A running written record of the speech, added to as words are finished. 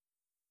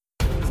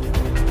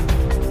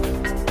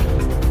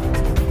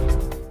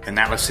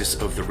analysis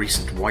of the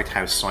recent White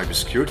House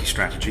cybersecurity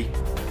strategy,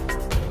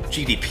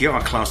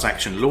 GDPR class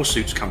action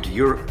lawsuits come to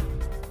Europe,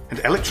 and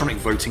electronic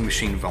voting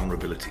machine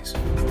vulnerabilities.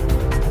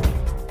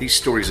 These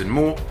stories and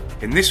more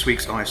in this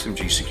week's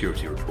ISMG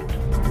Security Report.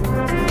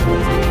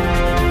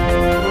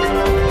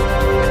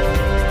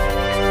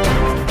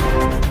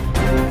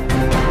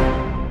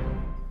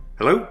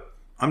 Hello,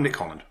 I'm Nick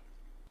Holland.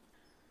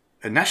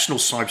 A national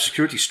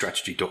cybersecurity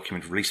strategy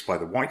document released by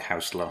the White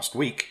House last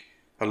week,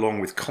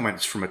 along with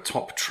comments from a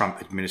top Trump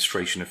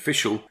administration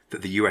official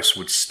that the US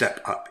would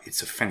step up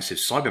its offensive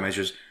cyber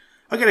measures,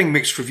 are getting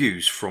mixed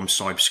reviews from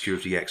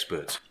cybersecurity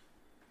experts.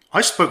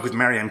 I spoke with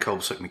Marianne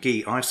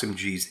Kolbasuk-McGee,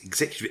 ISMG's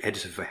executive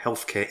editor for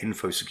Healthcare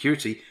Info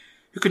Security,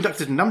 who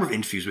conducted a number of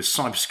interviews with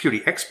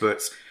cybersecurity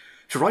experts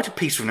to write a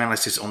piece of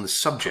analysis on the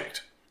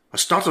subject. I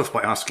started off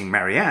by asking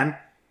Marianne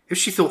if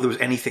she thought there was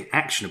anything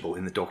actionable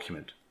in the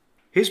document.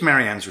 Here's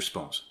Marianne's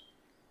response.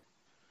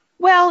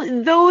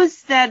 Well,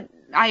 those that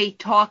I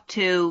talked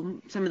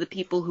to, some of the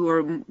people who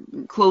are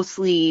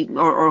closely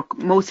or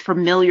most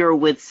familiar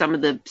with some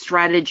of the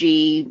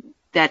strategy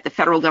that the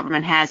federal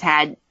government has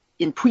had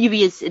in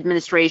previous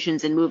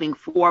administrations and moving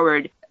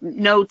forward,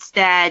 notes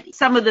that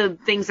some of the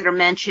things that are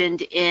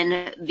mentioned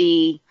in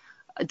the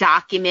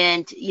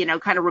document,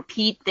 kind of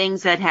repeat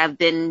things that have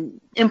been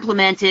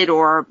implemented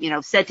or,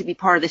 said to be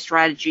part of the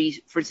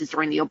strategy, for instance,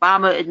 during the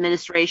Obama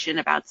administration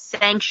about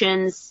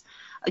sanctions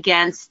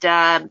against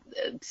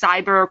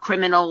cyber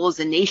criminals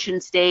and nation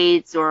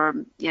states or,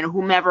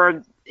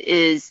 whomever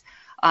is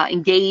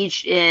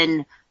engaged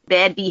in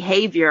bad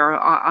behavior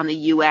on the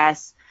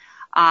U.S.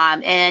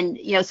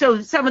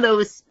 So some of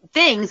those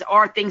things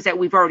are things that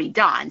we've already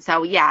done.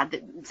 So,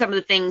 some of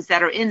the things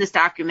that are in this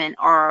document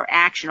are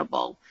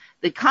actionable.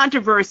 The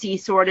controversy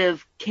sort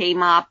of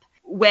came up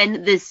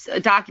when this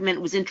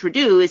document was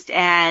introduced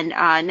and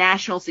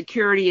National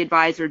Security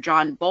Advisor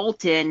John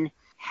Bolton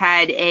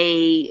had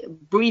a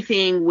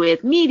briefing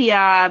with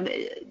media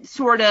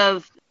sort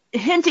of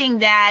hinting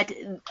that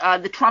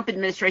the Trump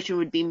administration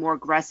would be more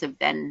aggressive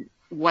than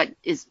what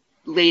is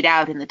laid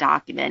out in the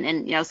document.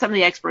 And, some of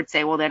the experts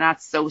say, well, they're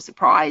not so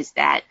surprised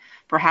that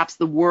perhaps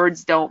the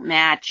words don't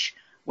match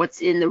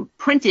what's in the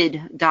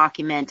printed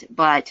document,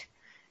 but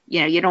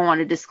you don't want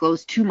to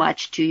disclose too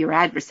much to your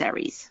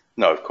adversaries.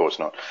 No, of course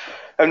not.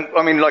 And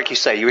I mean, like you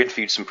say, you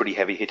interviewed some pretty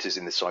heavy hitters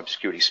in the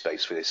cybersecurity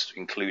space for this,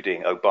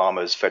 including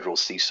Obama's federal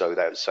CISO,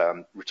 that's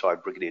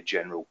retired Brigadier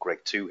General Greg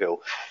Tuhill,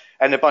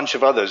 and a bunch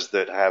of others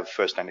that have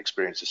first-hand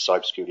experience of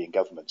cybersecurity in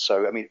government.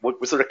 So, I mean,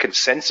 was there a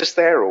consensus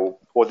there, or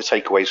what are the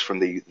takeaways from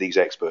these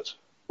experts?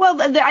 Well,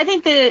 I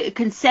think the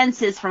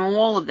consensus from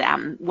all of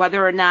them,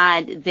 whether or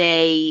not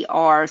they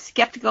are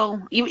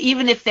skeptical,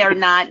 even if they're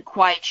not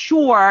quite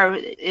sure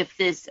if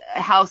this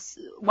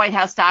White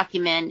House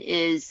document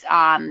is,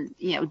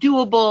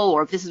 doable,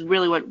 or if this is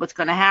really what's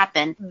going to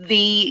happen,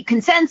 the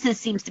consensus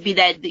seems to be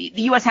that the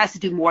U.S. has to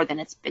do more than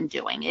it's been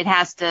doing. It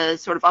has to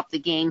sort of up the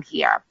game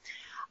here.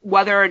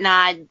 Whether or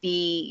not the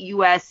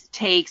U.S.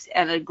 takes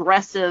an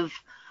aggressive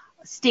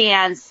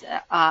stance,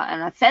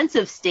 an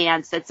offensive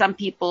stance that some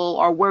people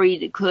are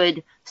worried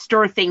could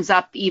stir things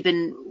up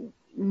even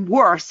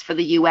worse for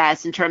the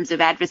U.S. in terms of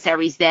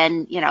adversaries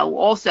then,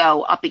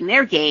 also upping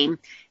their game,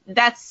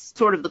 that's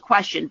sort of the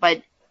question.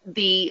 But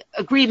the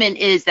agreement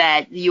is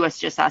that the U.S.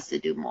 just has to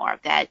do more,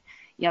 that,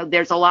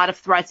 there's a lot of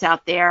threats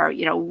out there,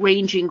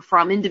 ranging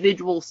from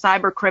individual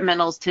cyber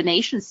criminals to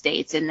nation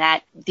states, and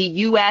that the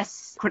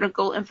U.S.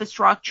 critical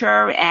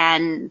infrastructure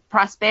and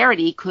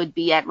prosperity could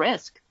be at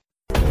risk.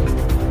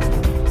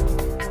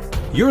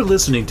 You're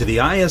listening to the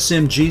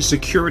ISMG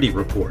Security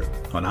Report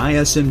on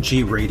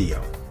ISMG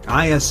Radio.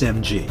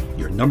 ISMG,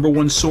 your number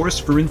one source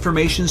for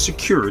information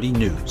security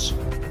news.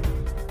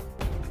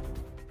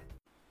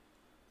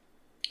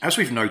 As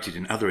we've noted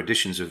in other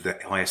editions of the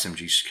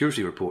ISMG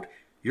Security Report,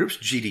 Europe's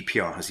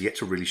GDPR has yet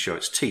to really show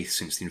its teeth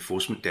since the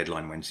enforcement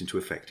deadline went into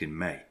effect in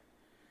May.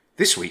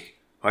 This week,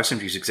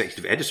 ISMG's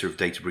executive editor of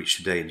Data Breach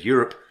Today in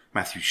Europe,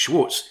 Matthew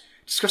Schwartz,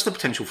 discussed the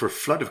potential for a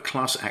flood of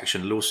class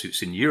action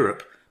lawsuits in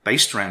Europe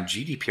based around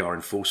GDPR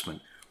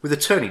enforcement with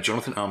attorney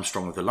Jonathan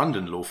Armstrong of the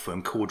London law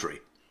firm Caudry.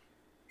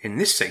 In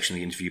this section of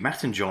the interview,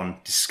 Matt and John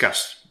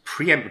discussed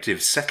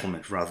preemptive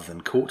settlement rather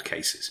than court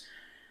cases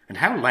and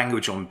how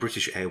language on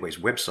British Airways'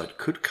 website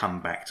could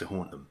come back to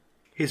haunt them.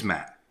 Here's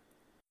Matt.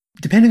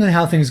 Depending on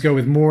how things go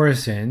with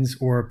Morrison's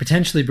or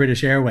potentially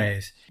British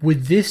Airways,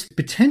 would this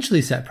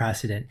potentially set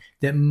precedent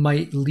that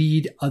might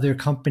lead other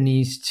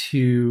companies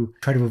to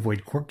try to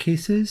avoid court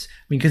cases?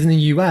 I mean, because in the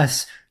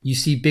US, you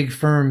see big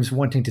firms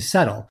wanting to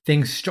settle.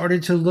 Things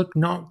started to look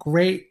not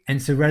great.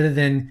 And so rather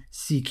than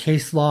see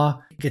case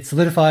law get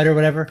solidified or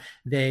whatever,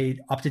 they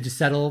opted to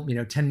settle,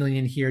 10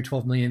 million here,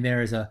 12 million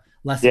there as a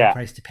lesser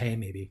price to pay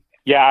maybe.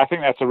 Yeah, I think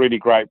that's a really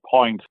great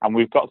point. And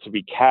we've got to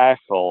be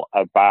careful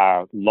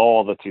about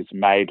law that is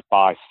made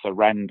by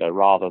surrender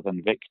rather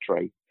than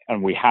victory.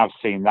 And we have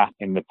seen that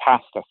in the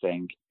past, I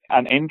think.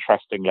 And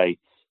interestingly,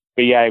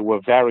 BA were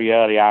very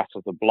early out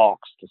of the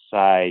blocks to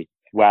say,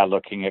 we're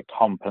looking at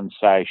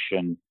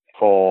compensation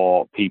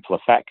for people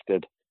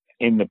affected.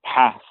 in the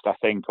past, I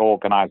think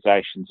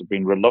organizations have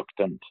been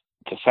reluctant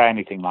to say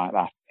anything like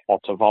that or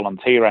to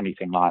volunteer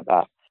anything like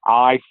that.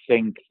 I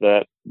think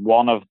that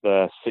one of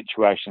the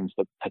situations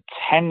that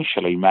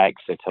potentially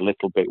makes it a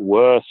little bit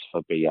worse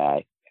for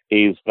BA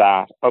is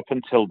that up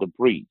until the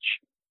breach,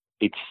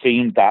 it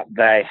seemed that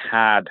they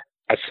had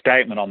a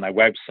statement on their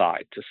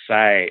website to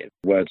say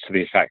words to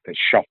the effect that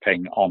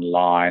shopping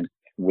online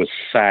was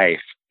safe.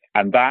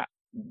 And that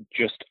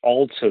just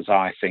alters,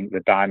 I think,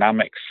 the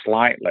dynamic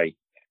slightly,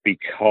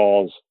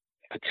 because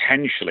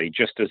potentially,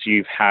 just as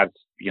you've had,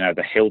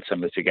 the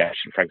Hilton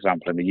litigation, for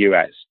example, in the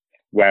US,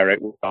 where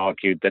it was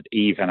argued that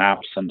even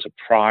absent a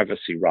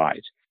privacy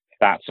right,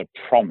 that's a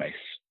promise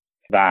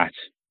that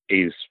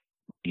is,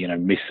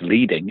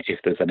 misleading if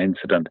there's an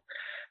incident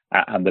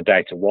and the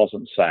data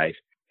wasn't safe.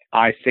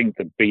 I think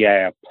the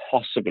BA are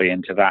possibly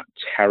into that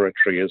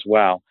territory as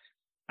well.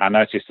 I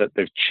noticed that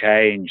they've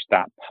changed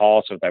that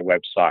part of their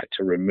website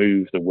to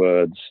remove the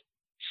words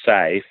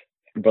safe,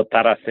 but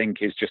that I think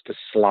is just a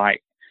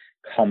slight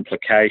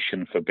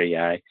complication for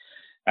BA.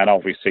 And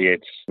obviously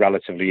it's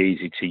relatively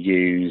easy to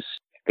use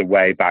the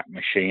Wayback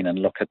Machine and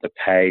look at the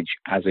page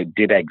as it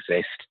did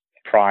exist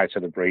prior to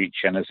the breach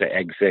and as it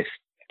exists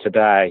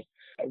today.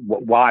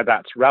 Why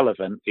that's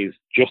relevant is,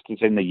 just as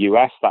in the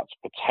US, that's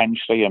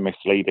potentially a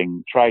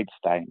misleading trade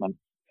statement.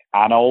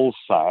 And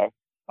also,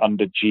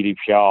 under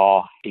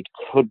GDPR, it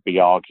could be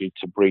argued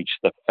to breach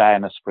the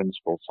fairness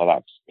principle. So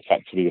that's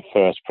effectively the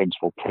first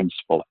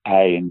principle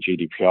A in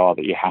GDPR,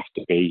 that you have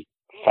to be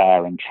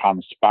fair and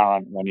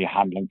transparent when you're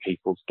handling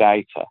people's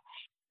data.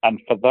 And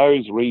for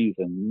those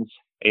reasons,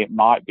 it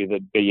might be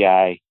that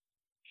BA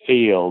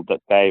feel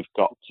that they've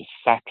got to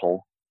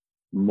settle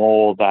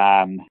more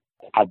than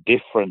a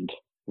different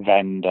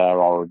vendor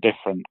or a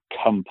different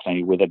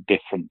company with a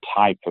different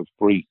type of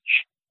breach,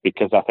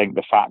 because I think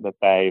the fact that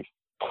they've,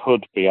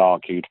 could be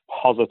argued,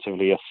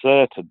 positively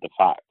asserted the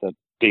fact that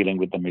dealing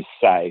with them is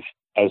safe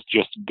has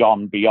just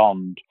gone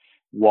beyond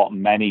what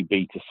many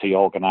B2C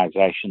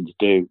organizations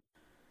do.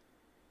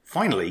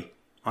 Finally,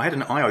 I had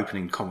an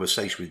eye-opening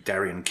conversation with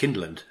Darian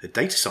Kindland, a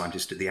data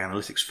scientist at the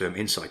analytics firm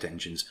Insight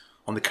Engines,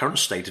 on the current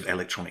state of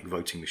electronic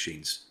voting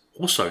machines,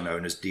 also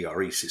known as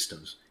DRE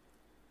systems.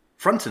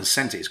 Front and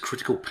centre is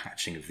critical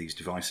patching of these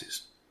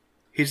devices.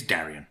 Here's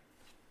Darian.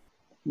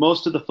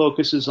 Most of the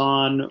focus is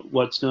on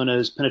what's known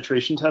as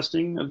penetration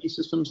testing of these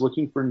systems,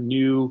 looking for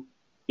new,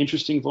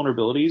 interesting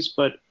vulnerabilities.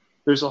 But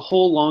there's a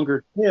whole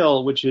longer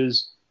tail, which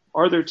is,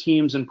 are there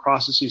teams and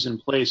processes in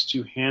place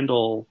to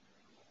handle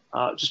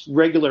just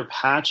regular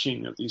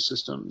patching of these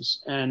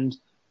systems and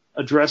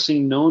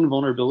addressing known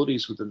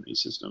vulnerabilities within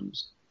these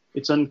systems?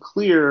 It's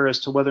unclear as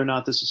to whether or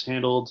not this is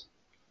handled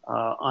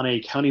on a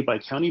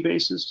county-by-county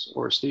basis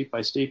or a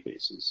state-by-state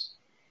basis.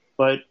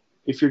 But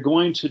if you're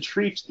going to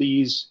treat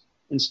these,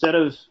 instead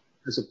of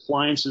as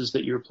appliances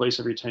that you replace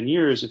every 10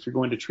 years, if you're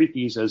going to treat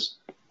these as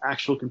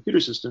actual computer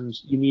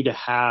systems, you need to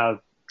have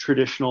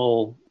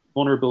traditional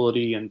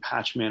vulnerability and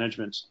patch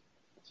management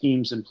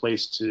teams in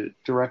place to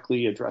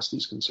directly address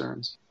these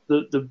concerns.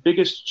 The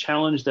biggest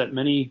challenge that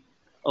many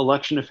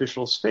election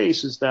officials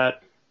face is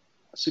that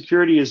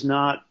security is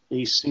not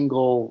a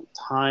single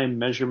time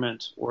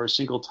measurement or a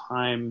single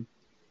time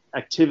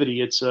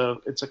activity. It's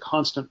a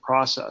constant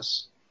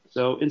process.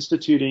 So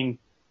instituting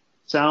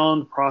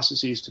sound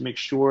processes to make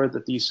sure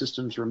that these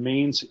systems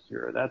remain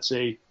secure, that's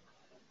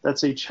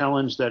a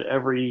challenge that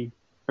every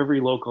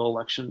local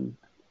election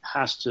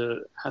has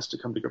to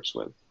come to grips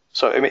with.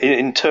 So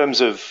in terms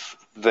of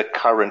the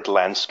current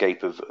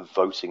landscape of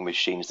voting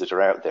machines that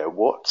are out there, do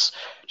you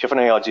have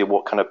any idea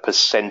what kind of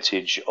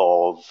percentage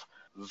of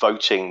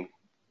voting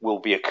will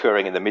be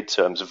occurring in the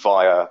midterms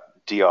via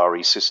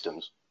DRE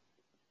systems?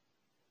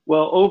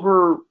 Well,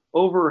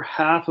 over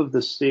half of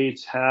the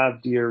states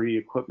have DRE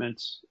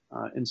equipment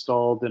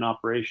installed in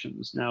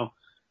operations. Now,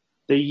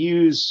 they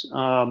use,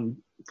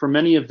 for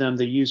many of them,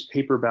 they use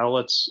paper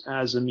ballots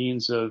as a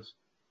means of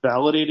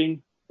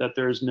validating that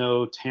there's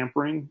no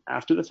tampering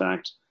after the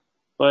fact.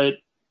 But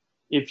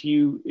if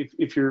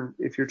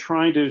you're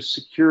trying to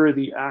secure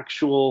the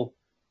actual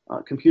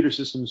computer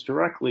systems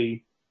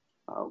directly,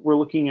 we're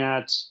looking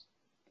at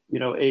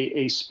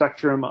a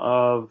spectrum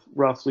of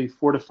roughly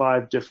 4 to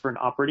 5 different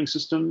operating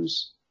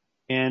systems.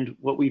 And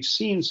what we've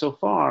seen so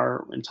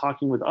far in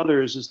talking with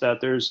others is that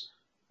there's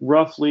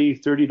roughly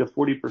 30 to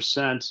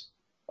 40%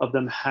 of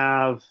them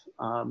have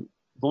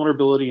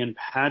vulnerability and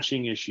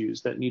patching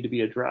issues that need to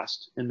be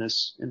addressed in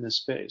this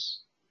space.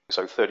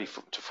 So 30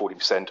 to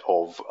 40%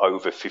 of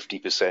over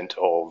 50%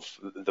 of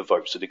the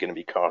votes that are going to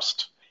be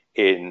cast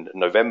in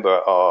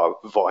November are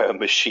via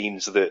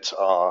machines that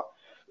are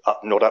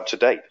not up to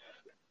date.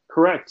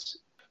 Correct.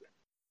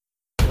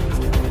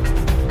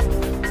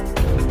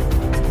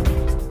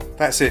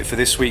 That's it for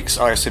this week's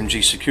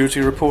ISMG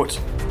Security Report.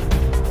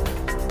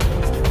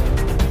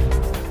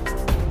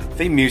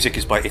 Theme music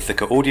is by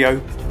Ithaca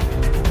Audio.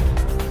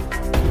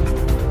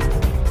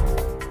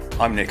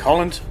 I'm Nick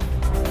Holland.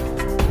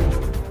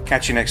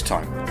 Catch you next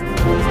time.